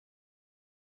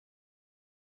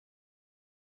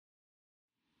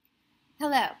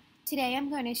Hello, today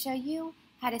I'm going to show you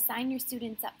how to sign your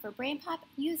students up for BrainPOP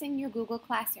using your Google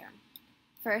Classroom.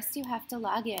 First, you have to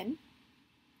log in,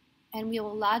 and we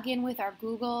will log in with our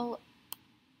Google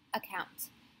account.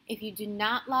 If you do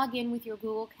not log in with your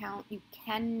Google account, you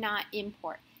cannot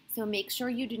import. So make sure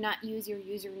you do not use your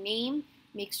username.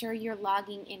 Make sure you're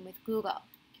logging in with Google.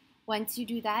 Once you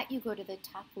do that, you go to the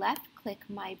top left, click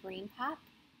My BrainPOP,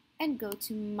 and go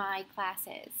to My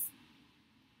Classes.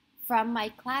 From My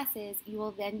Classes, you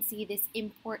will then see this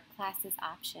Import Classes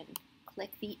option.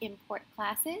 Click the Import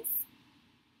Classes.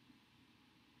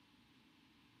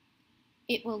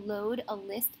 It will load a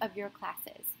list of your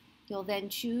classes. You'll then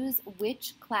choose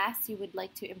which class you would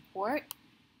like to import,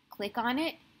 click on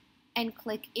it, and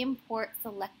click Import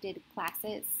Selected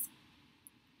Classes.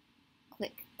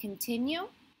 Click Continue,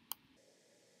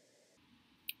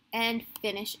 and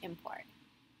finish import.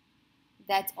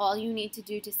 That's all you need to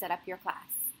do to set up your class.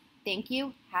 Thank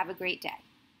you. Have a great day.